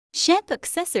Ship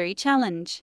Accessory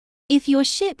Challenge. If your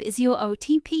ship is your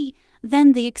OTP,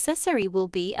 then the accessory will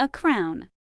be a crown.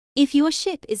 If your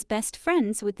ship is best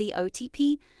friends with the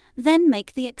OTP, then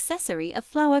make the accessory a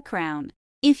flower crown.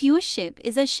 If your ship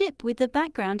is a ship with the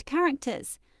background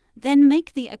characters, then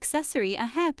make the accessory a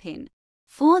hairpin.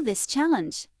 For this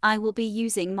challenge, I will be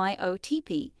using my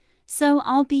OTP, so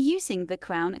I'll be using the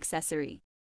crown accessory.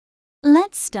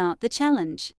 Let's start the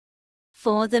challenge.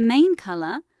 For the main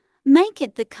color, make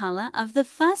it the color of the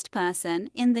first person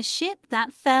in the ship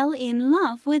that fell in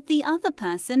love with the other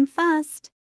person first.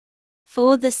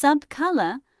 For the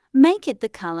sub-color, make it the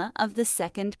color of the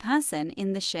second person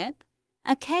in the ship,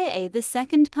 aka the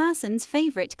second person's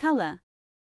favorite color.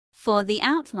 For the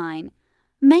outline,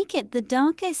 make it the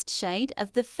darkest shade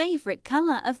of the favorite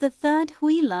color of the third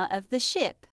wheeler of the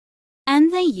ship.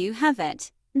 And there you have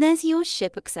it. There's your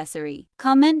ship accessory.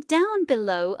 Comment down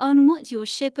below on what your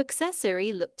ship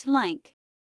accessory looked like.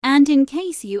 And in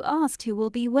case you asked who will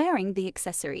be wearing the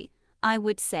accessory, I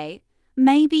would say,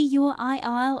 maybe your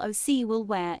IRLOC will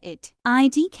wear it.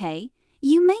 IDK,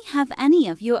 you may have any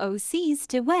of your OCs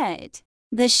to wear it.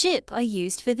 The ship I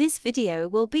used for this video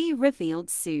will be revealed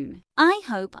soon. I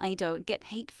hope I don't get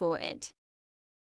hate for it.